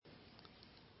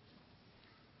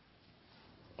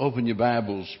Open your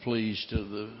Bibles, please, to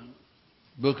the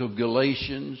book of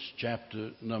Galatians,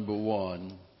 chapter number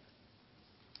 1.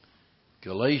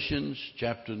 Galatians,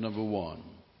 chapter number 1.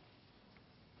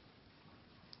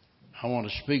 I want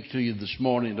to speak to you this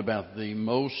morning about the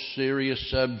most serious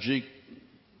subject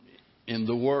in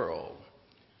the world.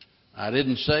 I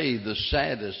didn't say the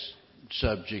saddest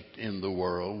subject in the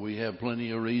world. We have plenty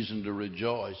of reason to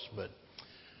rejoice, but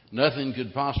nothing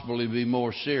could possibly be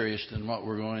more serious than what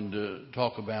we're going to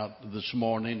talk about this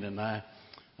morning. And I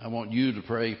want you to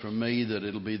pray for me that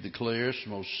it'll be the clearest,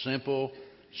 most simple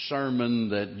sermon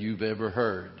that you've ever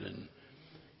heard. And,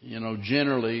 you know,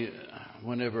 generally,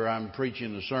 whenever I'm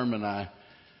preaching a sermon, I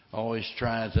always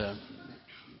try to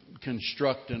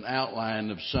construct an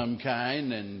outline of some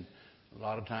kind, and a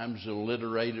lot of times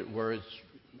alliterate it where it's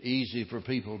easy for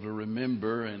people to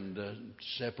remember, and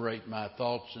separate my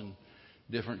thoughts in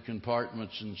different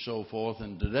compartments and so forth.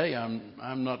 And today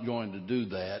I'm not going to do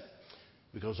that,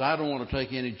 because I don't want to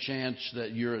take any chance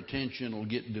that your attention will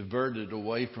get diverted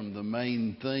away from the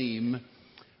main theme,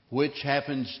 which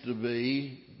happens to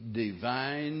be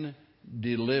divine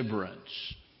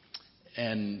deliverance.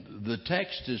 And the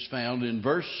text is found in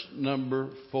verse number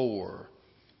 4,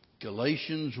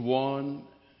 Galatians 1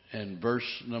 and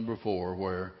verse number 4,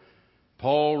 where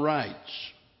Paul writes,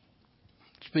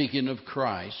 speaking of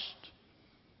Christ,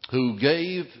 who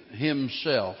gave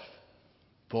himself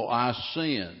for our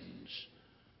sins,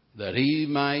 that he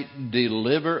might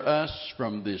deliver us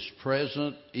from this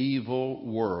present evil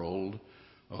world,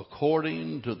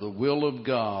 according to the will of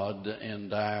God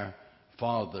and our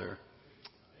Father.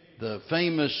 The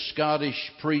famous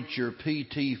Scottish preacher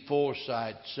P.T.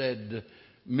 Forsyth said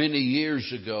many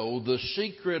years ago, the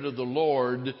secret of the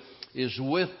Lord is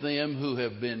with them who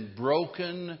have been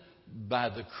broken by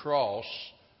the cross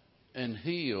and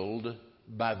healed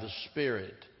by the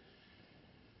Spirit.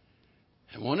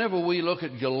 And whenever we look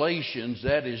at Galatians,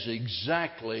 that is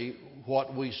exactly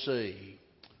what we see.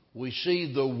 We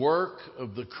see the work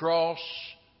of the cross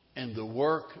and the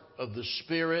work of the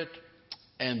Spirit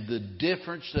and the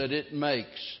difference that it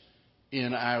makes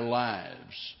in our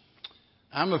lives.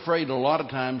 I'm afraid a lot of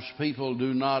times people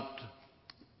do not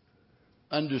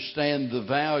understand the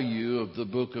value of the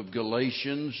book of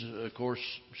Galatians. Of course,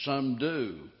 some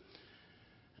do.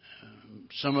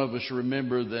 Some of us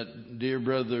remember that dear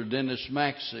brother Dennis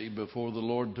Maxey, before the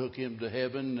Lord took him to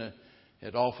heaven,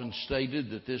 had often stated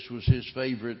that this was his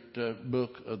favorite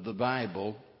book of the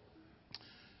Bible.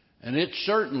 And it's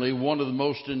certainly one of the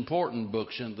most important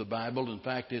books in the Bible. In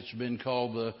fact, it's been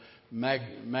called the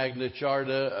Magna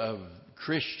Charta of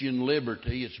Christian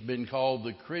Liberty. It's been called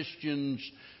the Christian's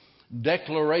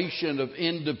Declaration of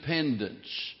Independence.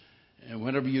 And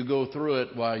whenever you go through it,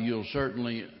 why, you'll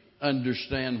certainly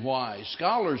understand why.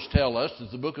 Scholars tell us that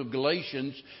the book of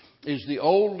Galatians is the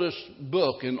oldest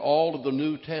book in all of the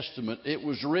New Testament. It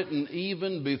was written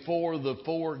even before the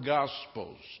four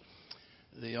Gospels.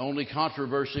 The only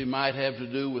controversy might have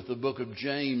to do with the book of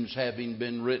James having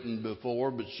been written before,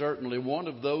 but certainly one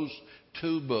of those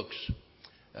two books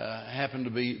happened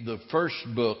to be the first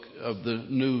book of the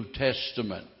New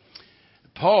Testament.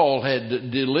 Paul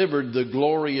had delivered the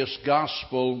glorious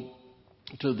gospel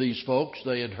to these folks.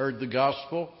 They had heard the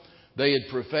gospel. They had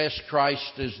professed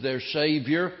Christ as their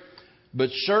Savior. But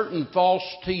certain false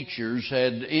teachers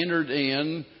had entered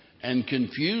in and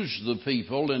confused the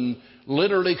people and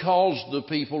literally caused the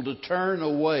people to turn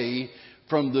away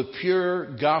from the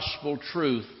pure gospel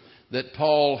truth that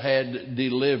Paul had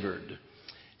delivered.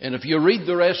 And if you read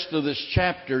the rest of this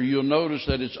chapter, you'll notice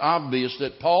that it's obvious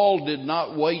that Paul did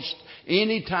not waste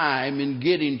any time in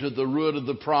getting to the root of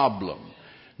the problem.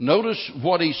 Notice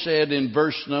what he said in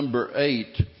verse number 8.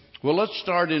 Well, let's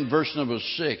start in verse number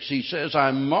 6. He says, I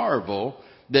marvel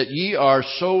that ye are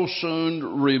so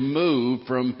soon removed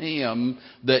from him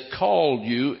that called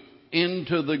you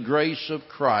into the grace of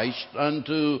Christ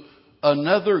unto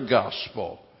another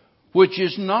gospel, which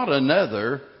is not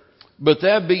another, but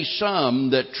there be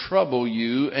some that trouble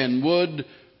you and would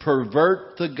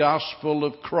pervert the gospel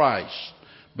of Christ.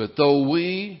 But though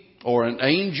we or an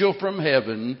angel from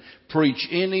heaven preach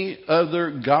any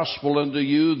other gospel unto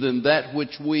you than that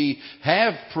which we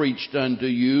have preached unto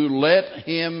you, let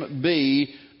him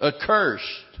be accursed.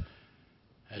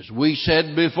 As we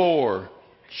said before,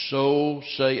 so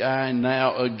say I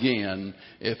now again,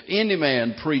 if any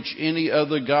man preach any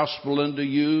other gospel unto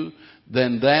you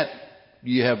than that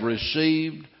ye have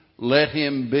received, let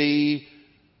him be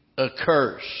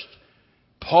accursed.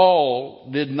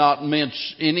 Paul did not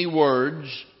mince any words.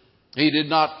 He did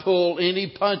not pull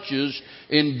any punches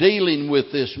in dealing with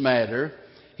this matter.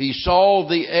 He saw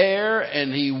the error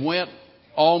and he went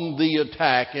on the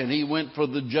attack, and he went for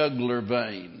the jugular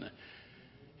vein.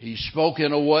 He spoke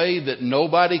in a way that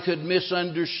nobody could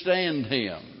misunderstand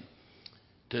him.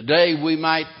 Today we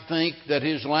might think that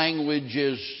his language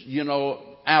is,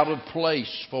 out of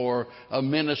place for a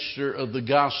minister of the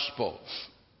gospel.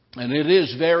 And it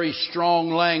is very strong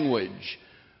language.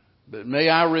 But may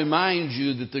I remind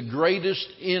you that the greatest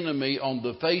enemy on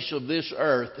the face of this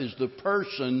earth is the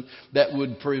person that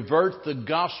would pervert the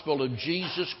gospel of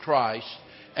Jesus Christ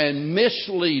and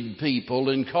mislead people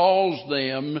and cause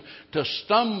them to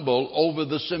stumble over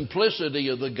the simplicity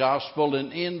of the gospel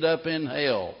and end up in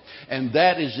hell. And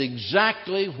that is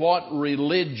exactly what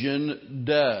religion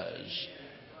does.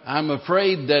 I'm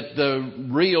afraid that the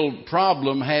real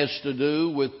problem has to do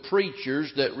with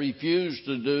preachers that refuse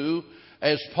to do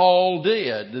as Paul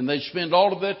did. And they spend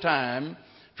all of their time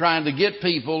trying to get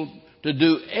people to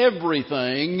do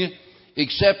everything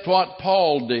except what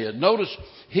Paul did. Notice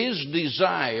his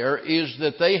desire is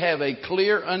that they have a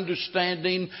clear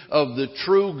understanding of the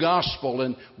true gospel.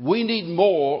 And we need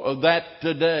more of that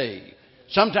today.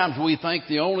 Sometimes we think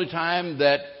the only time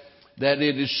that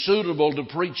it is suitable to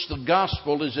preach the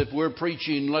gospel is if we're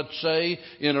preaching, let's say,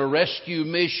 in a rescue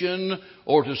mission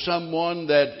or to someone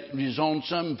that is on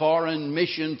some foreign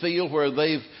mission field where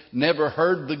they've never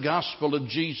heard the gospel of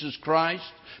Jesus Christ.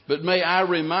 But may I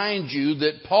remind you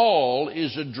that Paul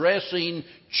is addressing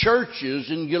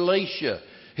churches in Galatia.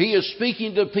 He is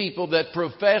speaking to people that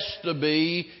profess to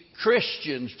be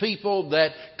Christians, people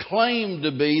that claim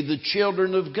to be the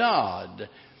children of God.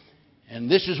 And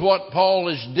this is what Paul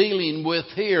is dealing with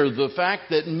here, the fact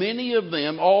that many of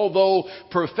them, although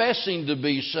professing to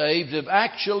be saved, have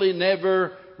actually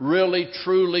never really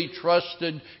truly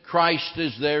trusted Christ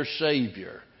as their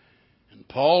Savior. And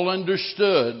Paul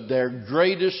understood their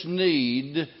greatest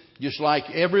need, just like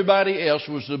everybody else,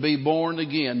 was to be born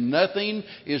again. Nothing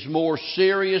is more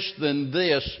serious than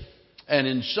this, and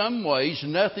in some ways,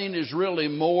 nothing is really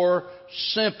more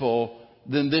simple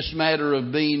than this matter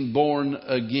of being born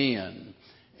again.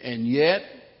 And yet,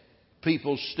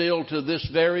 people still to this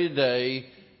very day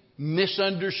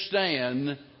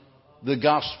misunderstand the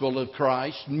gospel of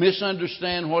Christ,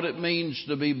 misunderstand what it means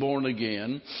to be born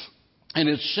again. And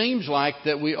it seems like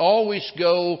that we always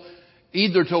go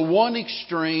either to one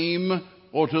extreme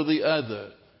or to the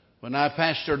other. When I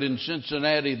pastored in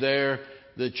Cincinnati there,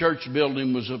 the church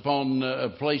building was upon a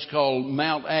place called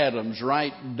Mount Adams,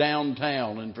 right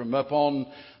downtown. And from up on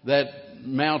that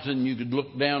mountain, you could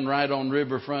look down right on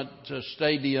Riverfront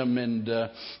Stadium and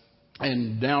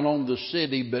down on the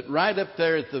city. But right up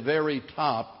there at the very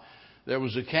top, there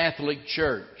was a Catholic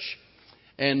church.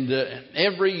 And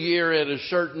every year at a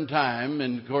certain time,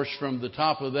 and of course from the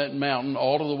top of that mountain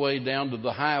all the way down to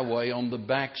the highway on the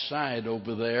back side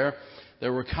over there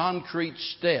were concrete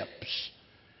steps.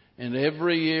 And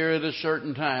every year at a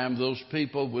certain time, those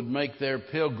people would make their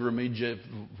pilgrimage,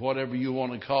 whatever you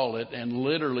want to call it. And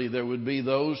literally there would be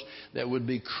those that would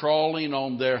be crawling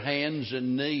on their hands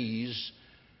and knees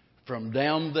from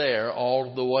down there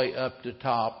all the way up to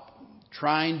top,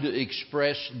 trying to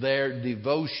express their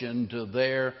devotion to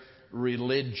their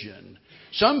religion.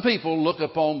 Some people look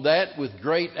upon that with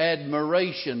great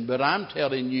admiration, but I'm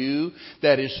telling you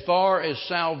that as far as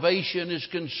salvation is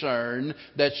concerned,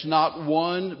 that's not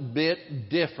one bit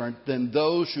different than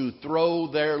those who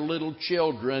throw their little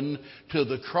children to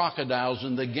the crocodiles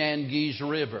in the Ganges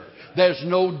River. There's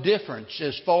no difference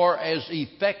as far as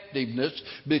effectiveness,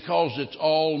 because it's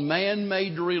all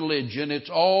man-made religion. It's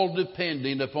all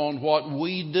depending upon what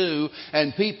we do,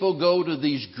 and people go to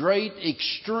these great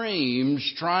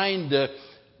extremes trying to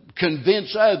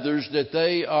convince others that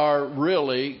they are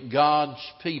really God's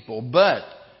people. But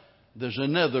there's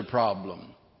another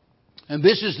problem. And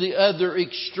this is the other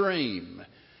extreme.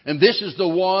 And this is the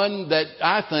one that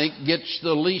I think gets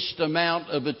the least amount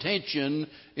of attention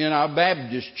in our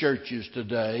Baptist churches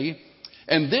today.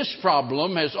 And this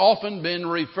problem has often been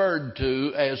referred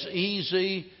to as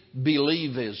easy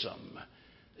believism.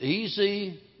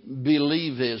 Easy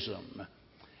believism.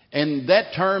 And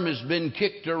that term has been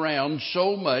kicked around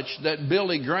so much that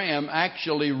Billy Graham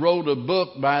actually wrote a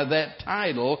book by that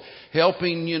title,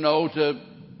 helping,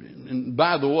 and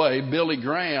by the way, Billy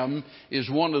Graham is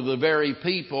one of the very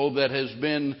people that has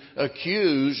been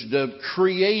accused of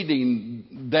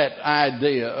creating that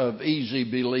idea of easy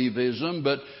believism.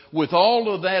 But with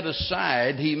all of that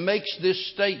aside, he makes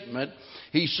this statement.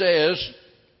 He says,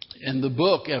 and the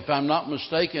book, if I'm not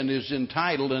mistaken, is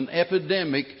entitled An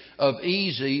Epidemic of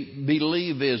Easy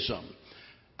Believism.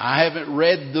 I haven't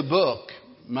read the book,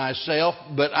 myself,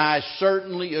 but I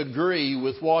certainly agree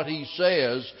with what he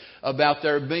says about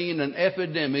there being an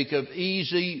epidemic of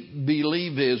easy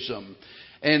believism.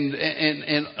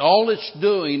 And all it's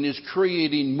doing is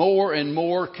creating more and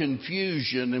more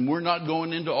confusion. And we're not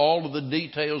going into all of the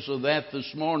details of that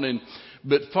this morning.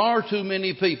 But far too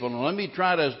many people, and let me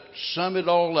try to sum it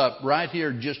all up right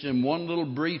here just in one little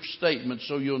brief statement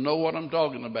so you'll know what I'm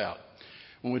talking about.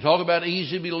 When we talk about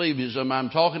easy believism, I'm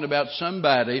talking about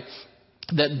somebody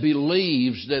that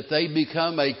believes that they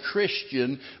become a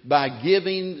Christian by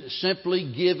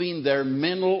simply giving their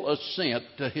mental assent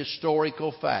to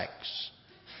historical facts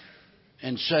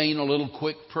and saying a little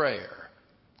quick prayer.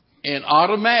 And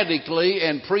automatically,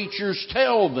 and preachers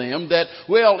tell them that,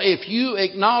 well, if you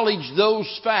acknowledge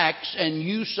those facts and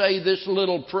you say this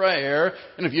little prayer,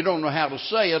 and if you don't know how to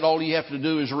say it, all you have to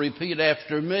do is repeat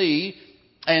after me,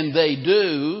 and they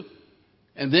do,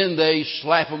 and then they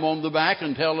slap them on the back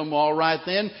and tell them, all right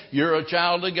then, you're a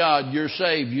child of God, you're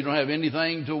saved, you don't have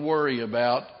anything to worry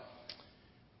about.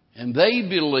 And they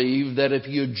believe that if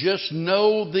you just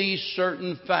know these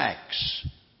certain facts,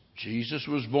 Jesus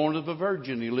was born of a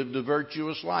virgin. He lived a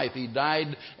virtuous life. He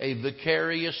died a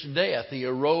vicarious death. He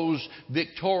arose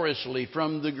victoriously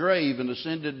from the grave and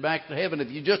ascended back to heaven.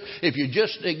 If you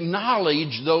just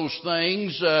acknowledge those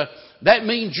things, that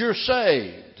means you're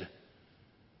saved.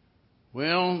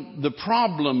 Well, the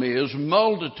problem is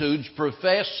multitudes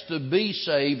profess to be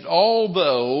saved,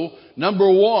 although, number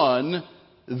one,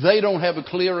 they don't have a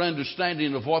clear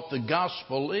understanding of what the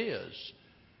gospel is.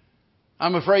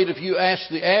 I'm afraid if you ask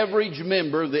the average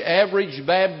member of the average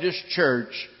Baptist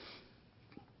church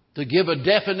to give a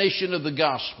definition of the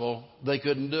gospel, they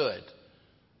couldn't do it.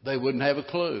 They wouldn't have a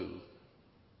clue.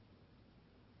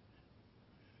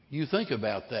 You think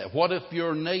about that. What if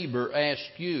your neighbor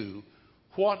asked you,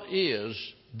 what is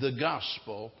the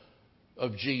gospel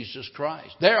of Jesus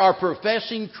Christ? There are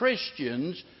professing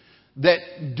Christians that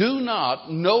do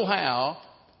not know how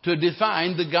to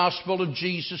define the gospel of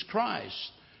Jesus Christ.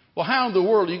 Well, how in the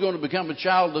world are you going to become a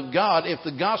child of God if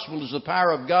the gospel is the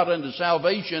power of God unto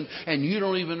salvation and you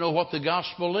don't even know what the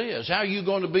gospel is? How are you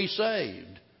going to be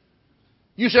saved?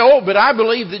 You say, oh, but I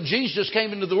believe that Jesus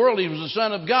came into the world. He was the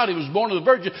Son of God. He was born of the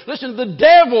Virgin. Listen, the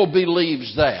devil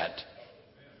believes that.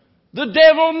 The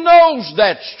devil knows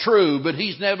that's true, but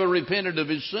he's never repented of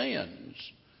his sins.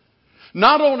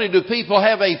 Not only do people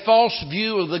have a false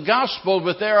view of the gospel,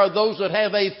 but there are those that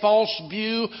have a false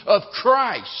view of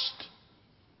Christ.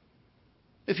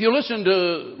 If you listen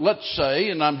to, let's say,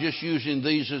 and I'm just using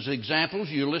these as examples,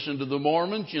 you listen to the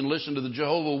Mormons, you listen to the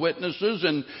Jehovah's Witnesses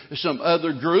and some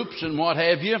other groups and what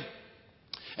have you.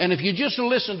 And if you just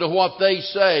listen to what they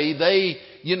say, they,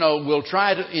 will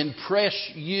try to impress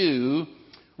you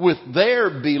with their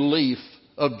belief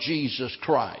of Jesus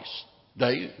Christ.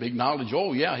 They acknowledge,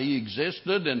 oh yeah, He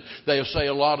existed, and they'll say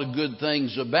a lot of good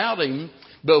things about Him.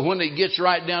 But when it gets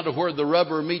right down to where the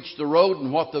rubber meets the road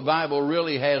and what the Bible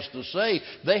really has to say,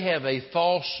 they have a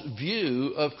false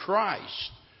view of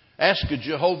Christ. Ask a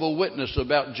Jehovah's Witness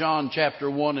about John chapter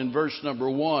 1 and verse number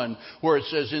 1, where it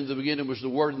says, in the beginning was the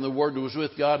Word, and the Word was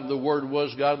with God, and the Word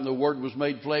was God, and the Word was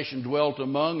made flesh and dwelt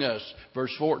among us.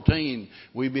 Verse 14,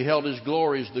 we beheld His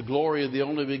glory as the glory of the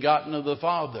only begotten of the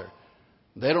Father.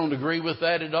 They don't agree with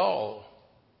that at all.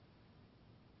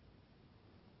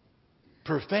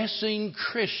 Professing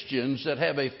Christians that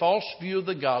have a false view of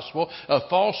the gospel, a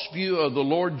false view of the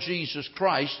Lord Jesus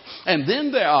Christ. And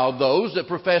then there are those that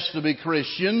profess to be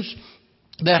Christians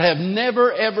that have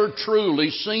never ever truly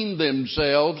seen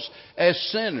themselves as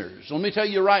sinners. Let me tell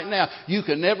you right now, you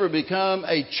can never become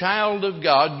a child of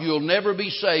God. You'll never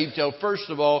be saved till, first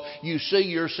of all, you see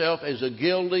yourself as a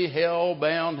guilty,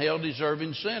 hell-bound,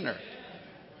 hell-deserving sinner.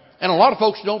 And a lot of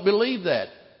folks don't believe that.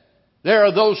 There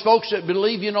are those folks that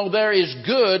believe, there is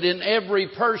good in every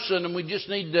person, and we just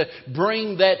need to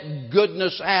bring that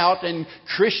goodness out. And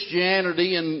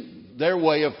Christianity, in their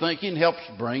way of thinking, helps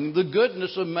bring the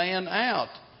goodness of man out.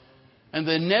 And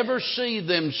they never see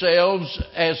themselves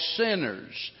as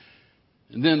sinners.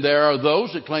 And then there are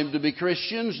those that claim to be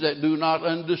Christians that do not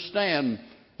understand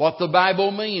what the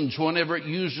Bible means whenever it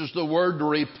uses the word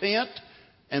repent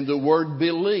and the word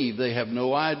believe. They have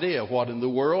no idea what in the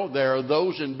world. There are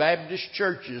those in Baptist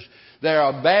churches. There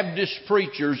are Baptist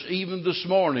preachers even this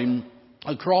morning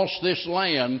across this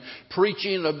land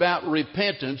preaching about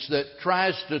repentance that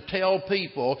tries to tell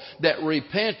people that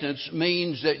repentance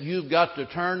means that you've got to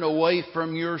turn away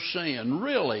from your sin.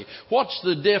 Really? What's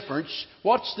the difference?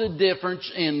 What's the difference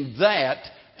in that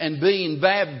and being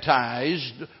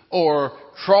baptized or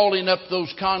crawling up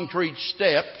those concrete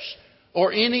steps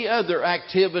or any other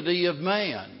activity of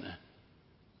man?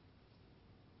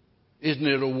 Isn't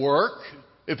it a work?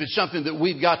 If it's something that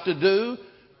we've got to do.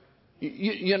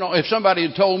 You know, if somebody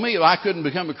had told me I couldn't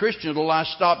become a Christian until I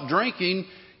stopped drinking,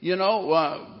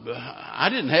 I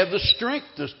didn't have the strength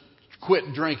to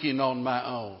quit drinking on my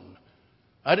own.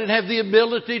 I didn't have the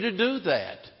ability to do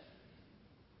that.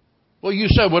 Well, you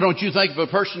say, well, don't you think if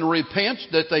a person repents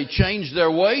that they change their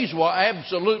ways? Well,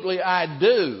 absolutely I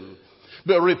do.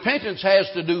 But repentance has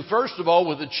to do, first of all,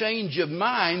 with a change of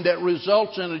mind that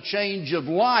results in a change of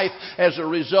life as a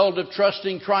result of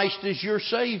trusting Christ as your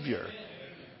Savior.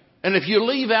 And if you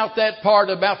leave out that part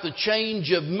about the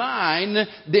change of mind,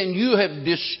 then you have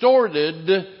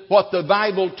distorted what the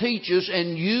Bible teaches,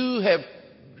 and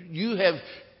you have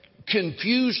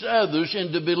confused others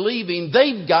into believing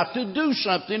they've got to do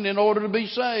something in order to be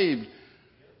saved.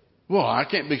 Well, I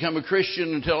can't become a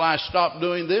Christian until I stop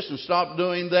doing this and stop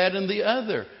doing that and the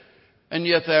other. And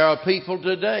yet there are people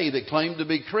today that claim to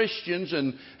be Christians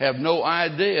and have no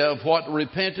idea of what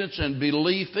repentance and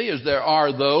belief is. There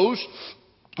are those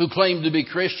who claim to be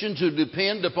Christians who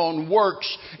depend upon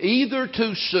works either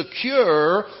to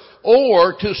secure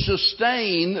or to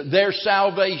sustain their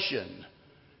salvation.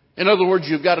 In other words,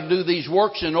 you've got to do these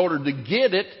works in order to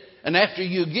get it, and after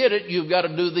you get it, you've got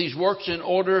to do these works in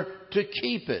order to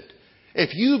keep it.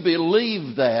 If you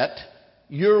believe that,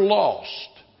 you're lost.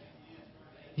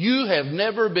 You have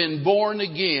never been born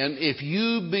again if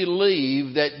you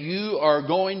believe that you are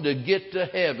going to get to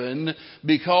heaven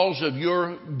because of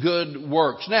your good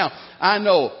works. Now, I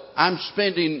know I'm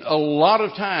spending a lot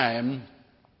of time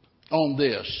on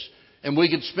this, and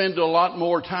we could spend a lot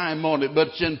more time on it, but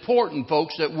it's important,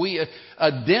 folks, that we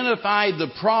identify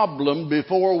the problem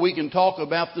before we can talk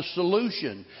about the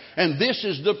solution. And this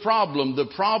is the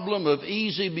problem of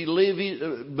easy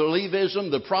believism,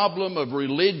 the problem of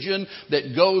religion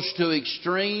that goes to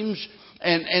extremes.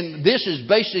 And this is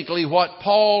basically what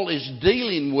Paul is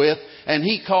dealing with, and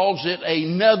he calls it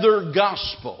another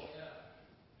gospel.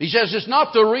 He says it's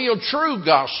not the real true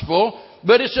gospel,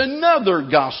 but it's another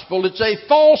gospel. It's a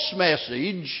false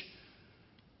message.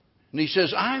 And he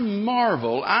says, I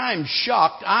marvel, I'm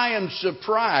shocked, I am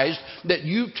surprised that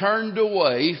you've turned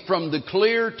away from the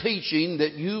clear teaching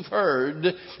that you've heard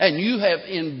and you have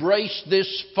embraced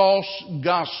this false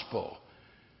gospel.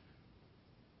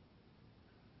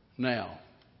 Now,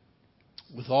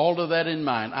 with all of that in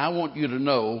mind, I want you to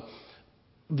know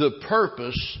the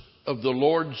purpose of the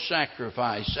Lord's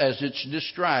sacrifice as it's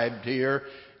described here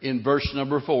in verse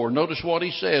number 4. Notice what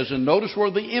he says, and notice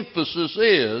where the emphasis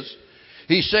is.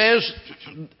 He says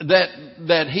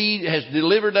that he has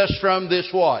delivered us from this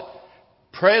what?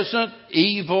 Present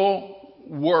evil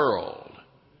world.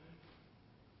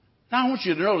 Now I want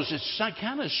you to notice it's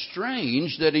kind of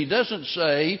strange that he doesn't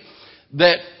say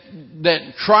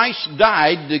that Christ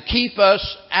died to keep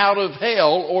us out of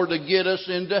hell or to get us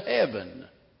into heaven.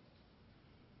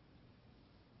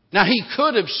 Now he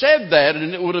could have said that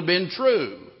and it would have been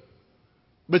true.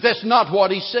 But that's not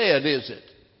what he said, is it?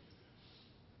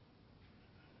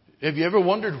 Have you ever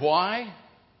wondered why?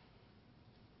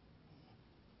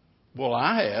 Well,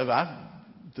 I have.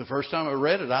 The first time I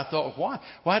read it, I thought, why?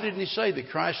 Why didn't he say that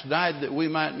Christ died that we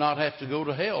might not have to go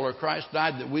to hell, or Christ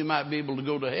died that we might be able to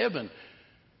go to heaven?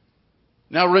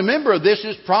 Now remember, this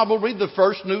is probably the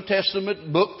first New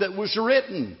Testament book that was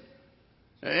written.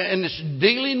 And it's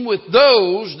dealing with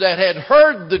those that had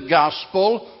heard the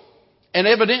gospel and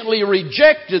evidently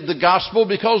rejected the gospel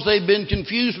because they've been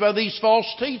confused by these false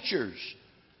teachers.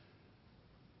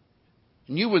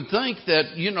 And you would think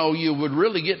that, you would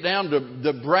really get down to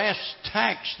the brass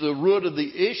tacks, the root of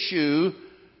the issue.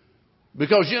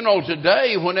 Because,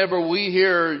 today, whenever we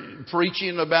hear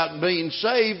preaching about being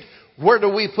saved, where do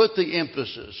we put the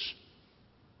emphasis?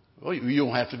 Well, you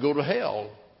don't have to go to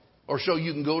hell, or so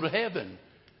you can go to heaven.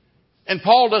 And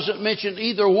Paul doesn't mention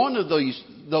either one of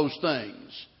those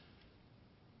things.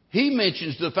 He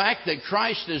mentions the fact that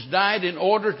Christ has died in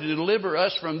order to deliver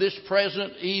us from this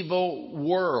present evil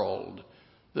world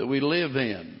that we live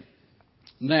in.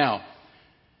 Now,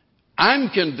 I'm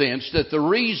convinced that the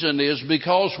reason is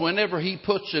because whenever he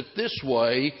puts it this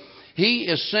way, he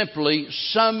is simply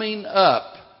summing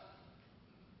up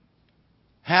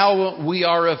how we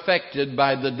are affected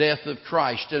by the death of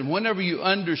Christ. And whenever you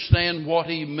understand what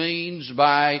he means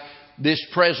by this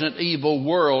present evil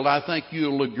world, I think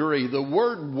you'll agree. The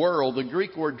word world, the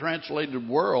Greek word translated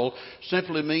world,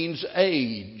 simply means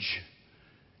age.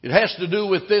 It has to do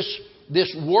with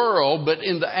this world, but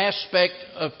in the aspect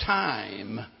of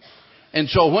time. And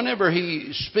so whenever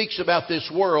he speaks about this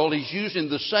world, he's using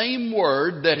the same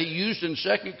word that he used in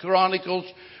 2 Chronicles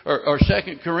or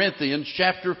 2 Corinthians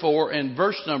chapter 4 and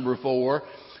verse number 4,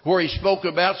 where he spoke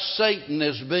about Satan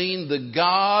as being the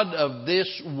god of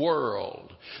this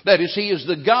world. That is, he is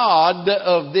the god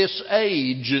of this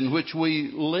age in which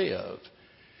we live.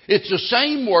 It's the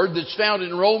same word that's found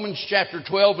in Romans chapter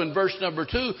 12 and verse number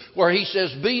 2, where he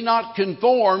says, be not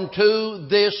conformed to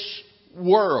this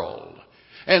world.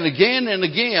 And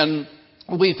again,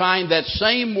 we find that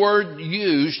same word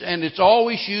used, and it's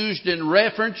always used in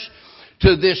reference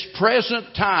to this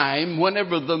present time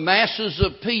whenever the masses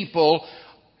of people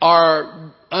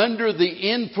are under the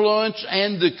influence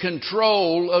and the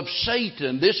control of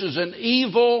Satan. This is an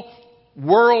evil,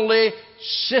 worldly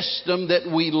system that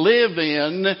we live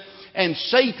in, and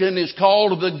Satan is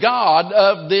called the god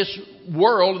of this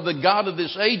world, the god of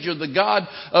this age, or the god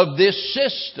of this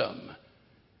system.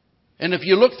 And if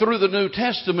you look through the New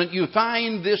Testament, you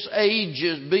find this age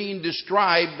is being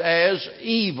described as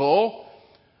evil,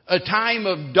 a time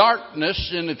of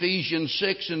darkness in Ephesians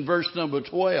 6 and verse number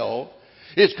 12.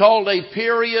 It's called a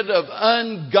period of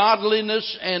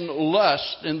ungodliness and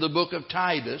lust in the book of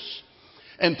Titus.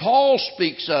 And Paul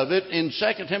speaks of it in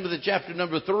 2 Timothy chapter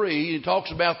number 3. He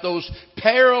talks about those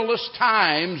perilous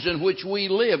times in which we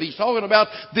live. He's talking about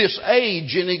this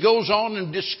age, and he goes on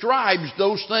and describes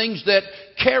those things that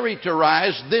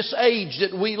characterize this age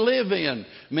that we live in.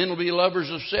 Men will be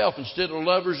lovers of self instead of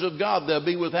lovers of God. They'll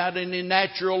be without any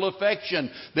natural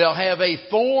affection. They'll have a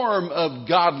form of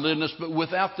godliness, but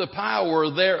without the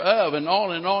power thereof. And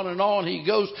on and on and on he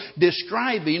goes,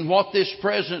 describing what this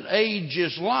present age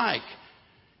is like.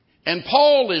 And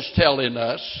Paul is telling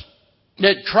us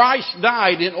that Christ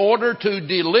died in order to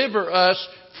deliver us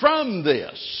from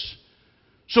this.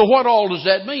 So what all does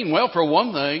that mean? Well, for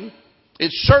one thing, it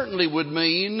certainly would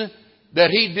mean that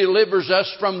He delivers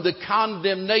us from the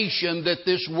condemnation that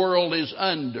this world is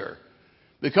under.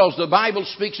 Because the Bible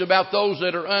speaks about those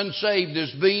that are unsaved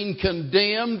as being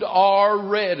condemned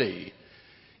already.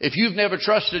 If you've never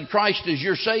trusted Christ as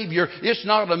your Savior, it's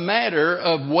not a matter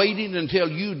of waiting until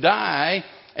you die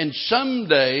and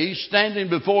someday standing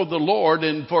before the Lord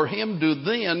and for Him to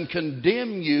then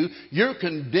condemn you. You're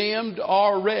condemned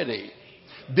already.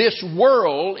 This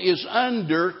world is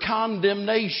under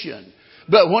condemnation.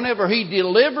 But whenever He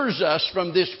delivers us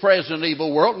from this present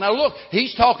evil world, now look,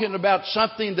 He's talking about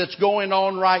something that's going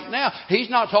on right now. He's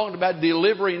not talking about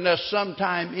delivering us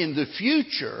sometime in the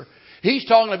future. He's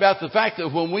talking about the fact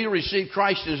that when we receive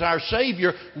Christ as our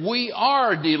Savior, we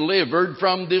are delivered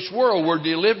from this world. We're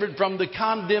delivered from the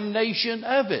condemnation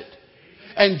of it.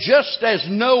 And just as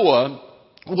Noah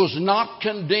was not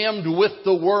condemned with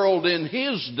the world in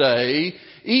his day,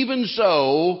 even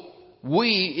so,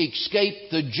 we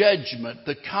escape the judgment,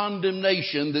 the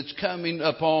condemnation that's coming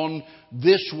upon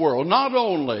this world. Not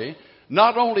only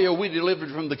are we delivered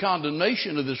from the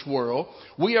condemnation of this world,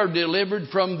 we are delivered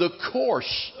from the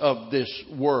course of this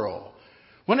world.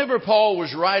 Whenever Paul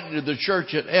was writing to the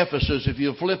church at Ephesus, if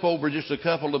you flip over just a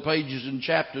couple of pages in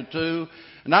chapter 2,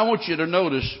 and I want you to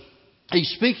notice,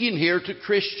 he's speaking here to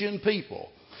Christian people,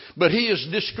 but he is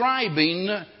describing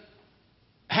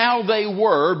how they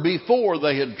were before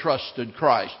they had trusted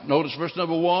Christ. Notice verse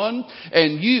number 1,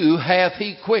 and you hath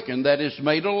He quickened, that is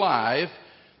made alive.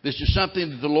 This is something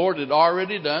that the Lord had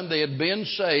already done. They had been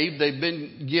saved. They've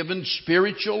been given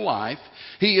spiritual life.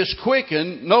 He is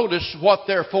quickened. Notice what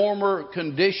their former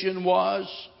condition was.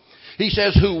 He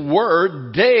says, who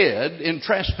were dead in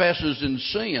trespasses and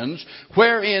sins,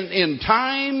 wherein in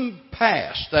time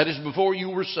past, that is before you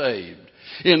were saved,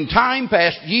 in time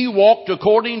past ye walked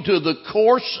according to the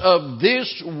course of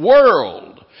this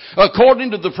world,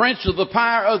 according to the prince of the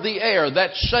power of the air,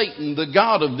 that's Satan, the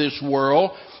god of this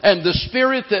world, and the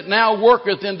spirit that now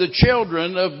worketh in the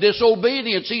children of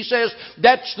disobedience. He says,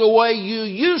 that's the way you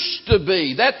used to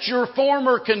be. That's your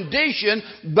former condition,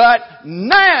 but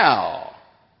now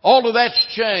all of that's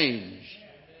changed.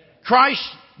 Christ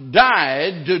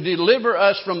died to deliver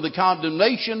us from the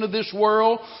condemnation of this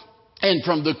world and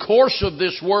from the course of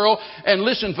this world. And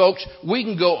listen, folks, we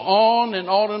can go on and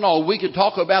on and on. We could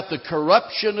talk about the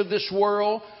corruption of this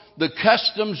world, the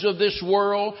customs of this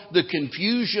world, the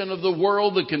confusion of the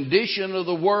world, the condition of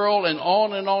the world, and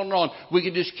on and on and on. We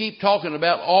could just keep talking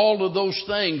about all of those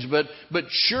things, but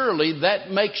surely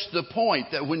that makes the point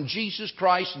that when Jesus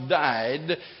Christ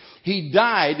died, He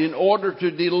died in order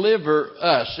to deliver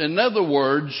us. In other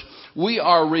words, we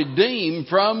are redeemed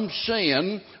from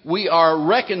sin, we are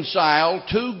reconciled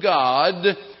to God,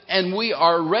 and we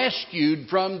are rescued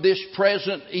from this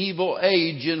present evil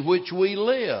age in which we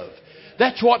live.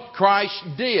 That's what Christ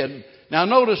did. Now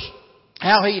notice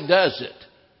how He does it.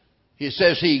 He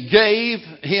says He gave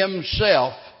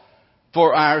Himself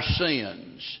for our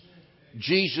sins.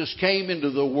 Jesus came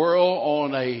into the world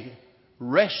on a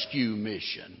rescue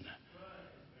mission.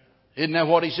 Isn't that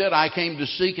what He said? I came to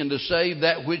seek and to save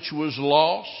that which was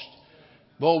lost.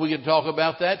 Boy, we could talk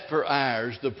about that for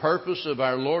hours. The purpose of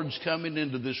our Lord's coming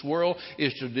into this world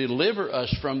is to deliver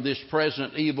us from this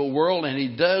present evil world, and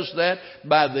He does that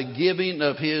by the giving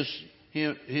of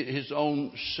His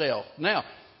own self. Now,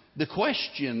 the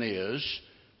question is,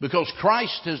 because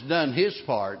Christ has done His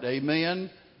part,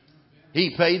 amen?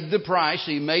 He paid the price.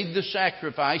 He made the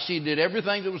sacrifice. He did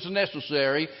everything that was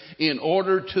necessary in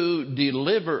order to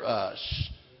deliver us.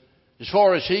 As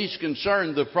far as He's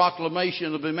concerned, the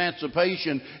proclamation of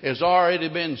emancipation has already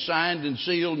been signed and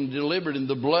sealed and delivered in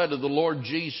the blood of the Lord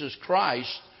Jesus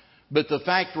Christ. But the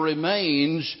fact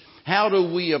remains, how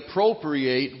do we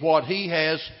appropriate what He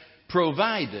has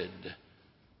provided?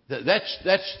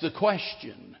 That's the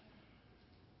question.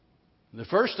 The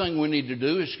first thing we need to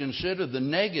do is consider the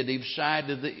negative side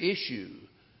of the issue.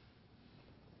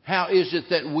 How is it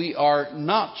that we are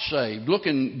not saved? Look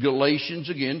in Galatians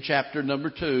again, chapter number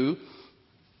 2.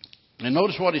 And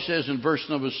notice what he says in verse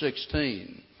number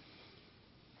 16.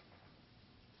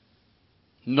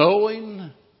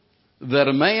 Knowing that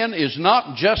a man is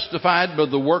not justified by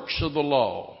the works of the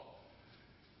law.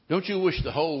 Don't you wish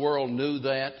the whole world knew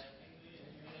that?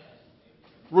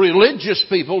 Religious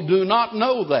people do not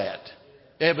know that,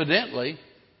 evidently.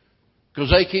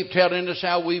 Because they keep telling us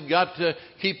how we've got to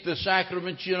keep the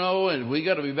sacraments, and we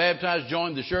got to be baptized,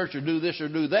 join the church, or do this or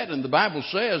do that. And the Bible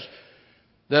says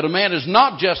that a man is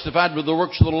not justified by the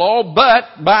works of the law,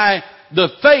 but by the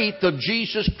faith of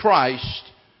Jesus Christ.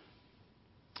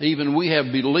 Even we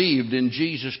have believed in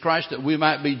Jesus Christ that we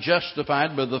might be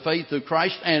justified by the faith of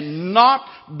Christ and not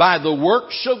by the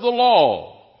works of the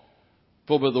law.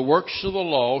 For by the works of the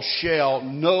law shall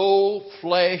no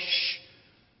flesh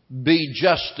be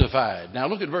justified. Now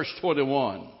look at verse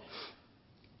 21.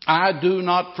 I do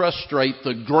not frustrate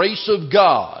the grace of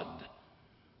God.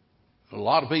 A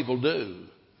lot of people do.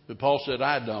 But Paul said,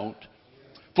 I don't.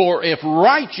 For if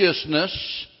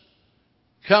righteousness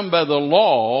come by the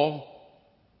law,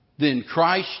 then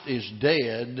Christ is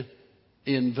dead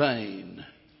in vain.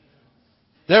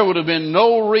 There would have been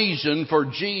no reason for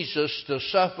Jesus to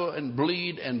suffer and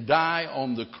bleed and die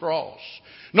on the cross.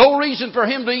 No reason for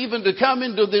Him to come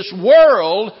into this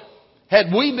world had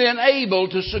we been able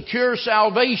to secure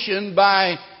salvation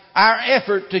by our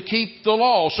effort to keep the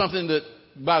law. Something that,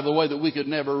 by the way, that we could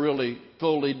never really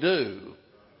fully do.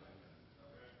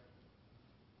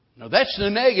 Now that's the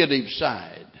negative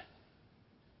side.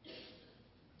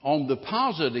 On the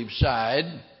positive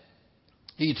side,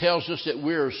 he tells us that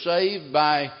we are saved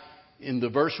by, in the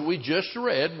verse we just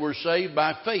read, we're saved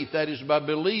by faith. That is by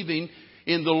believing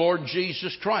in the Lord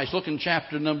Jesus Christ. Look in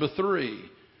chapter number 3.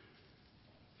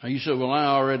 Now you say, well, I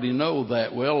already know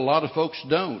that. Well, a lot of folks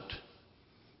don't.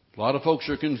 A lot of folks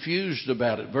are confused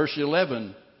about it. Verse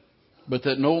 11. But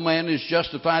that no man is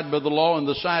justified by the law in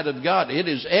the sight of God. It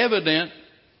is evident,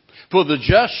 for the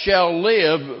just shall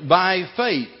live by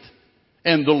faith.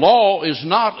 And the law is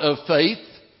not of faith,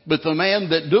 but the man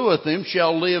that doeth them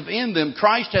shall live in them.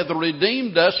 Christ hath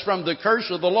redeemed us from the curse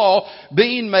of the law,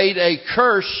 being made a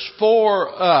curse for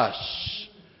us.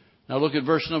 Now look at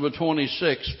verse number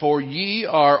 26. For ye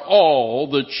are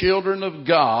all the children of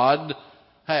God.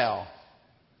 How?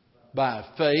 By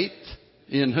faith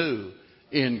in who?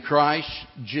 In Christ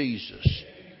Jesus.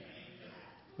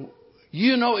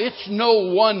 You know, it's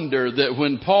no wonder that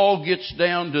when Paul gets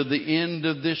down to the end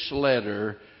of this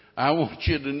letter, I want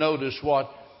you to notice what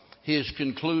his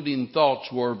concluding thoughts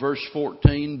were. Verse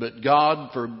 14, but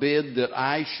God forbid that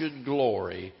I should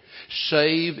glory,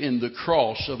 save in the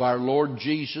cross of our Lord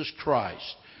Jesus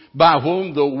Christ, by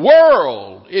whom the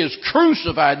world is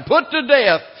crucified, put to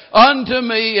death unto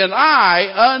me, and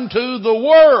I unto the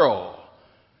world.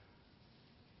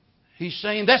 He's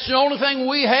saying that's the only thing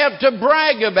we have to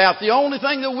brag about. The only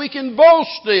thing that we can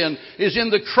boast in is in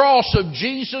the cross of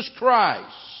Jesus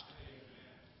Christ.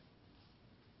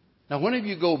 Now, whenever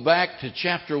you go back to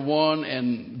chapter 1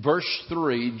 and verse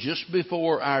 3, just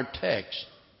before our text,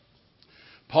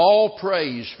 Paul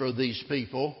prays for these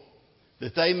people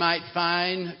that they might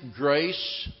find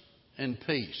grace and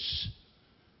peace.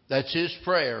 That's his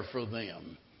prayer for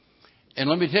them. And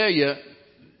let me tell you,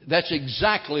 that's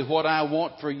exactly what I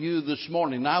want for you this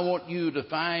morning. I want you to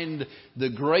find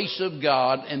the grace of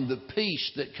God and the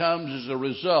peace that comes as a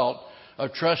result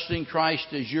of trusting Christ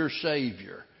as your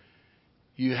Savior.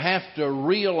 You have to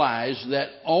realize that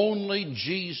only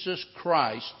Jesus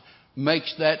Christ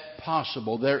makes that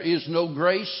possible. There is no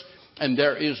grace and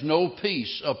there is no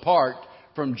peace apart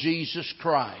from Jesus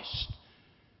Christ.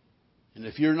 And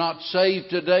if you're not saved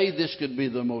today, this could be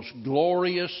the most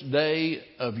glorious day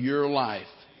of your life.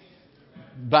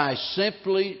 by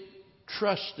simply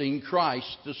trusting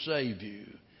Christ to save you.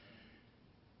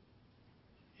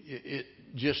 It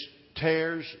just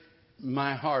tears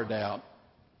my heart out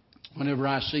whenever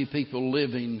I see people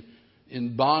living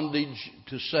in bondage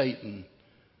to Satan,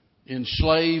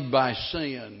 enslaved by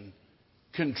sin,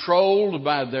 controlled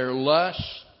by their lusts,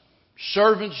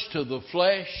 servants to the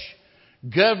flesh,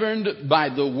 governed by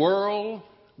the world,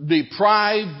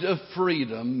 deprived of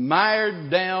freedom,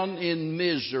 mired down in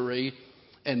misery,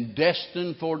 and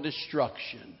destined for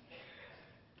destruction.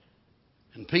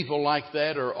 And people like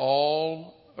that are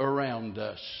all around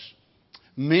us.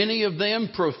 Many of them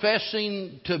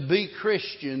professing to be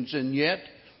Christians, and yet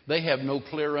they have no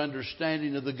clear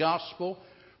understanding of the gospel.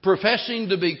 Professing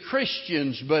to be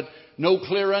Christians, but no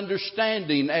clear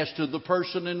understanding as to the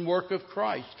person and work of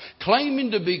Christ.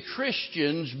 Claiming to be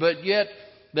Christians, but yet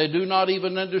they do not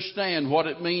even understand what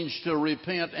it means to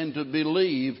repent and to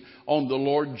believe on the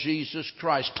Lord Jesus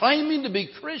Christ. Claiming to be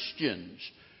Christians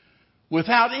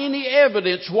without any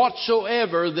evidence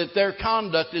whatsoever that their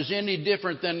conduct is any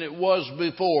different than it was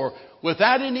before.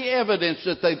 Without any evidence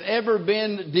that they've ever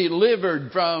been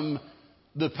delivered from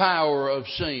the power of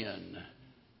sin.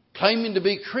 Claiming to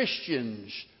be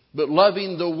Christians, but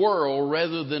loving the world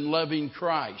rather than loving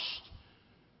Christ.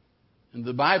 And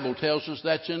the Bible tells us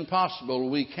that's impossible.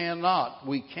 We cannot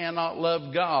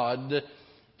love God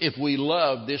if we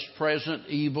love this present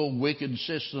evil, wicked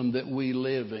system that we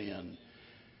live in.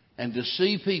 And to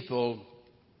see people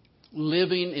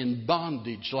living in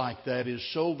bondage like that is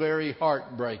so very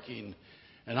heartbreaking.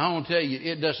 And I want to tell you,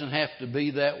 it doesn't have to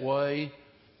be that way.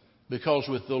 Because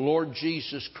with the Lord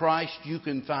Jesus Christ, you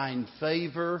can find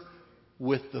favor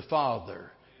with the Father.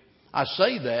 I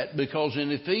say that because in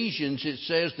Ephesians it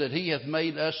says that He hath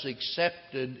made us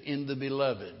accepted in the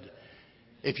Beloved.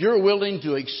 If you're willing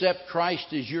to accept Christ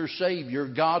as your Savior,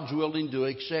 God's willing to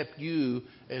accept you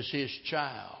as His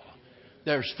child.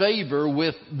 There's favor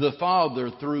with the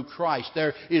Father through Christ.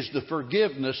 There is the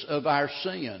forgiveness of our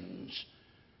sins.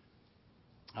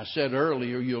 I said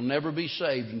earlier, you'll never be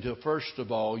saved until, first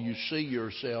of all, you see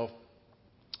yourself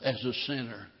as a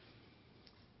sinner.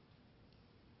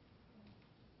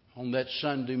 On that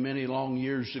Sunday many long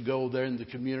years ago there in the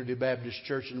Community Baptist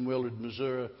Church in Willard,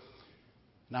 Missouri,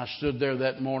 and I stood there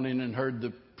that morning and heard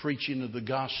the preaching of the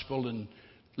gospel. And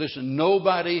listen,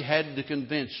 nobody had to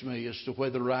convince me as to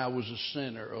whether I was a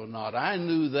sinner or not. I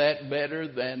knew that better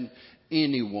than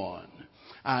anyone.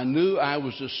 I knew I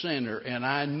was a sinner, and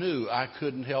I knew I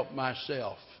couldn't help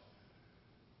myself.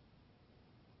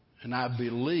 And I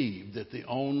believed that the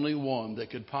only one that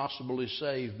could possibly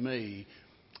save me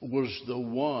was the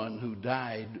one who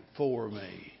died for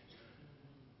me.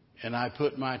 And I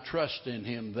put my trust in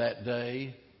Him that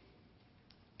day,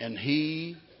 and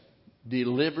He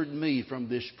delivered me from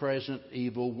this present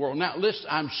evil world. Now, listen,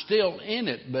 I'm still in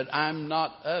it, but I'm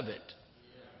not of it.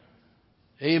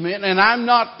 Amen. And I'm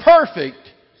not perfect,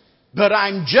 but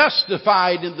I'm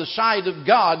justified in the sight of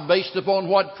God based upon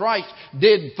what Christ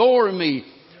did for me.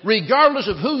 Regardless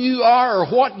of who you are or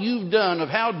what you've done, of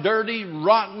how dirty,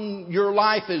 rotten your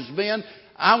life has been,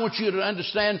 I want you to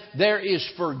understand there is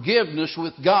forgiveness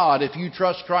with God if you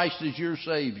trust Christ as your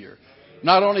Savior.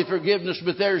 Not only forgiveness,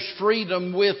 but there's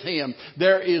freedom with Him.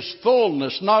 There is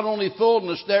fullness. Not only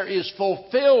fullness, there is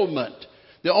fulfillment.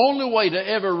 The only way to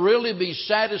ever really be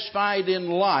satisfied in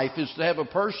life is to have a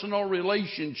personal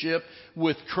relationship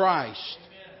with Christ.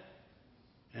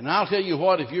 And I'll tell you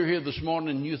what, if you're here this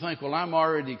morning and you think, well, I'm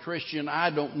already Christian,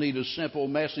 I don't need a simple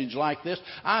message like this.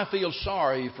 I feel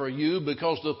sorry for you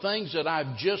because the things that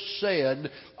I've just said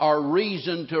are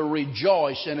reason to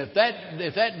rejoice. And if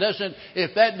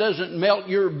that doesn't melt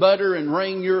your butter and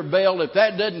ring your bell, if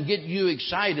that doesn't get you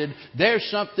excited, there's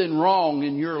something wrong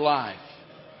in your life.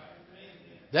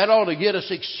 That ought to get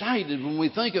us excited when we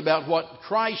think about what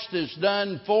Christ has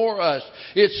done for us.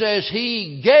 It says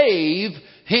He gave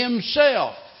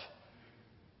Himself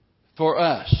for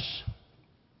us.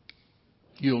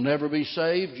 You'll never be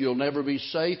saved. You'll never be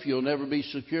safe. You'll never be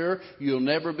secure. You'll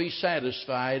never be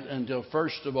satisfied until,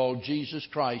 first of all, Jesus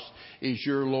Christ is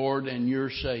your Lord and your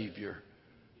Savior.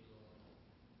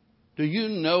 Do you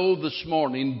know this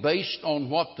morning, based on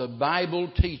what the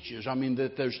Bible teaches,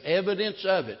 that there's evidence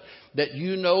of it, that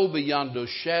you know beyond a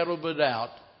shadow of a doubt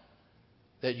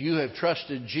that you have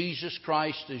trusted Jesus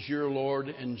Christ as your Lord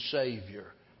and Savior?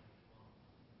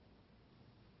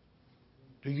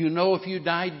 Do you know if you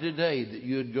died today that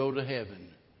you'd go to heaven?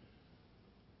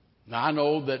 Now, I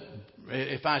know that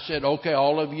if I said, okay,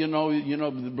 all of you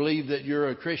believe that you're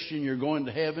a Christian, you're going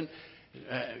to heaven,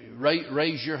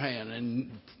 raise your hand.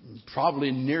 And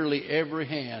probably nearly every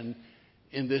hand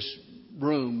in this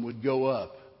room would go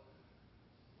up.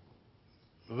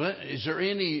 Is there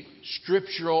any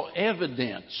scriptural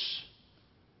evidence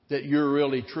that you're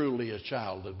really, truly a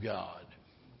child of God?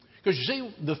 Because you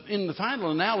see, in the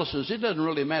final analysis, it doesn't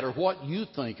really matter what you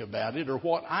think about it or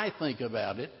what I think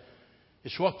about it.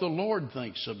 It's what the Lord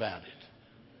thinks about it.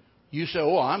 You say,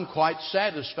 oh, I'm quite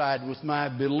satisfied with my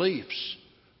beliefs.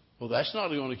 Well, that's not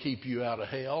going to keep you out of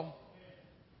hell.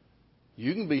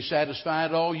 You can be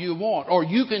satisfied all you want. Or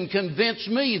you can convince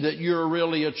me that you're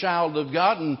really a child of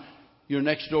God, and your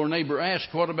next door neighbor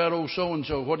asks, what about old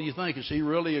so-and-so? What do you think? Is he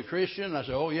really a Christian? I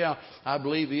say, oh yeah, I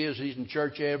believe he is. He's in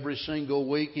church every single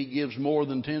week. He gives more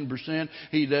than 10%.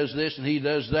 He does this and he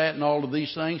does that and all of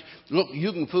these things. Look,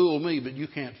 you can fool me, but you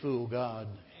can't fool God.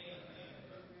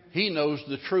 He knows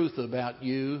the truth about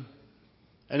you.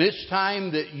 And it's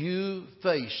time that you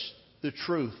face the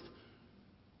truth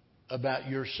about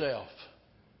yourself.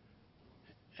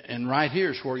 And right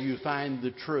here's where you find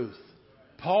the truth.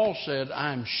 Paul said,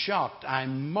 I'm shocked, I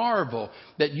marvel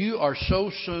that you are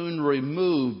so soon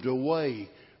removed away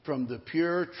from the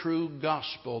pure, true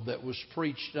gospel that was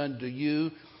preached unto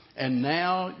you, and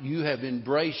now you have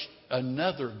embraced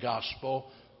another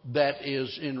gospel that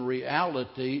is in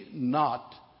reality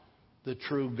not the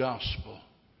true gospel.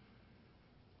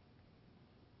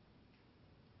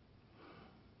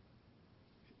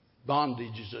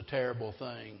 Bondage is a terrible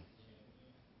thing.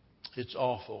 It's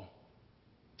awful.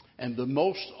 And the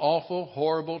most awful,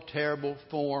 horrible, terrible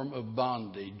form of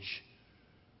bondage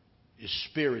is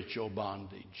spiritual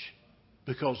bondage,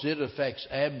 because it affects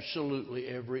absolutely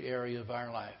every area of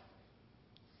our life.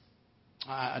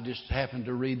 I just happened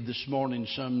to read this morning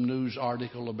some news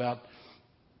article about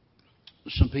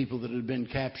some people that had been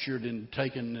captured and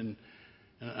taken,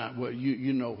 and well,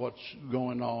 you know what's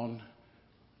going on.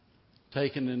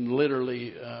 Taken and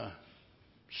literally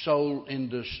sold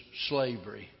into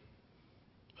slavery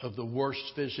of the worst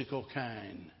physical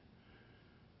kind.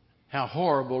 How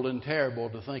horrible and terrible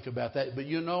to think about that. But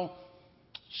you know,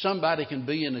 somebody can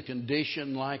be in a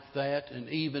condition like that and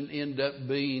even end up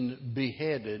being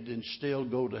beheaded and still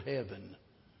go to heaven.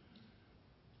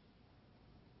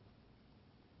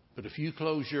 But if you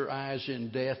close your eyes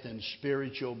in death and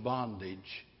spiritual bondage,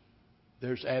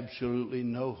 there's absolutely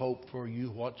no hope for you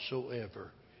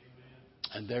whatsoever.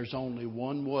 And there's only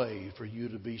one way for you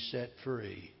to be set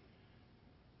free.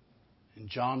 In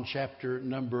John chapter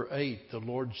number 8, the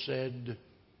Lord said,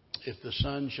 if the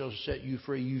Son shall set you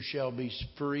free, you shall be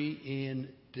free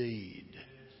indeed.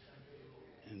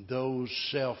 And those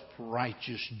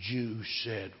self-righteous Jews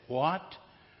said, what?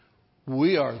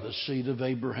 We are the seed of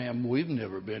Abraham. We've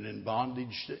never been in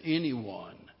bondage to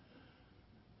anyone.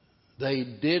 They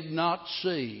did not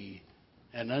see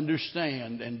and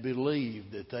understand and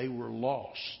believe that they were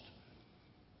lost.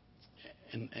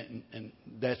 And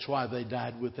that's why they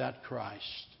died without Christ.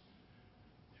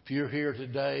 If you're here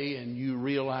today and you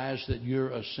realize that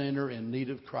you're a sinner in need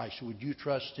of Christ, would you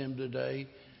trust Him today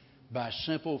by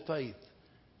simple faith?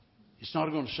 It's not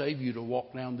going to save you to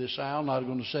walk down this aisle, not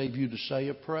going to save you to say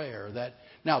a prayer.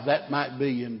 That might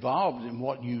be involved in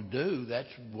what you do. That's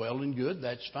well and good.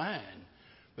 That's fine.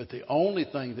 But the only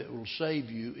thing that will save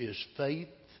you is faith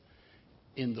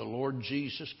in the Lord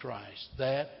Jesus Christ.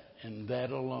 That and that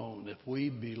alone. If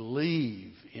we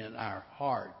believe in our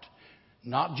heart,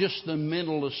 not just the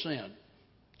mental assent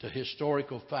to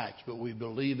historical facts, but we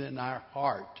believe in our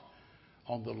heart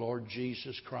on the Lord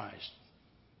Jesus Christ,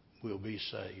 we'll be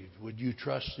saved. Would you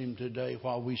trust Him today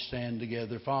while we stand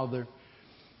together? Father,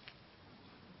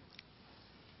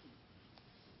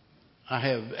 I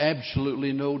have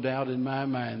absolutely no doubt in my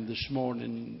mind this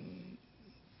morning,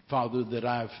 Father, that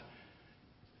I've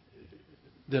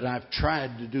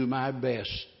tried to do my best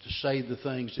to say the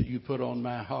things that you put on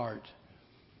my heart.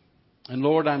 And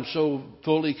Lord, I'm so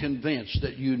fully convinced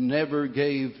that you never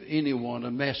gave anyone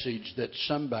a message that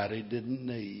somebody didn't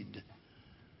need.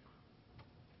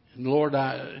 And Lord,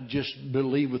 I just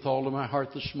believe with all of my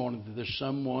heart this morning that there's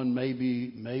someone,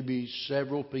 maybe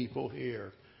several people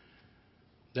here,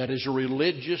 that is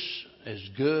religious, as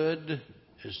good,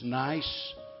 as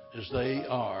nice as they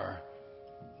are,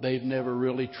 they've never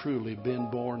really truly been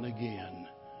born again.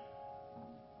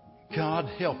 God,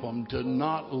 help them to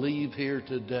not leave here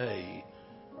today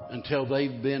until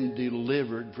they've been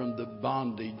delivered from the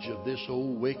bondage of this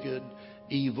old wicked,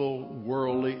 evil,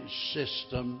 worldly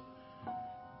system.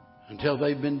 Until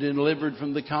they've been delivered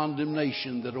from the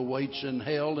condemnation that awaits in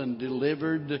hell and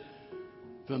delivered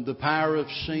from the power of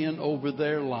sin over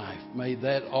their life. May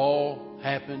that all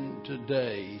happen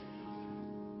today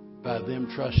by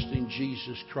them trusting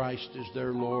Jesus Christ as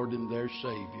their Lord and their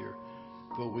Savior.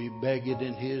 For we beg it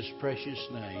in His precious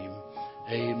name.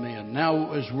 Amen.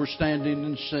 Now, as we're standing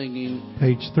and singing,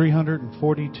 Page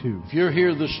 342. if you're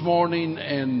here this morning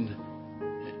and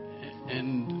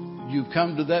you've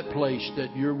come to that place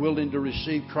that you're willing to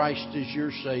receive Christ as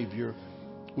your Savior,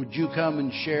 would you come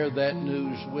and share that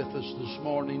news with us this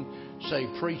morning? Say,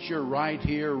 preacher, right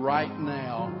here, right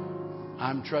now,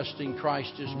 I'm trusting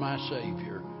Christ as my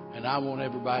Savior, and I want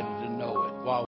everybody to know it. While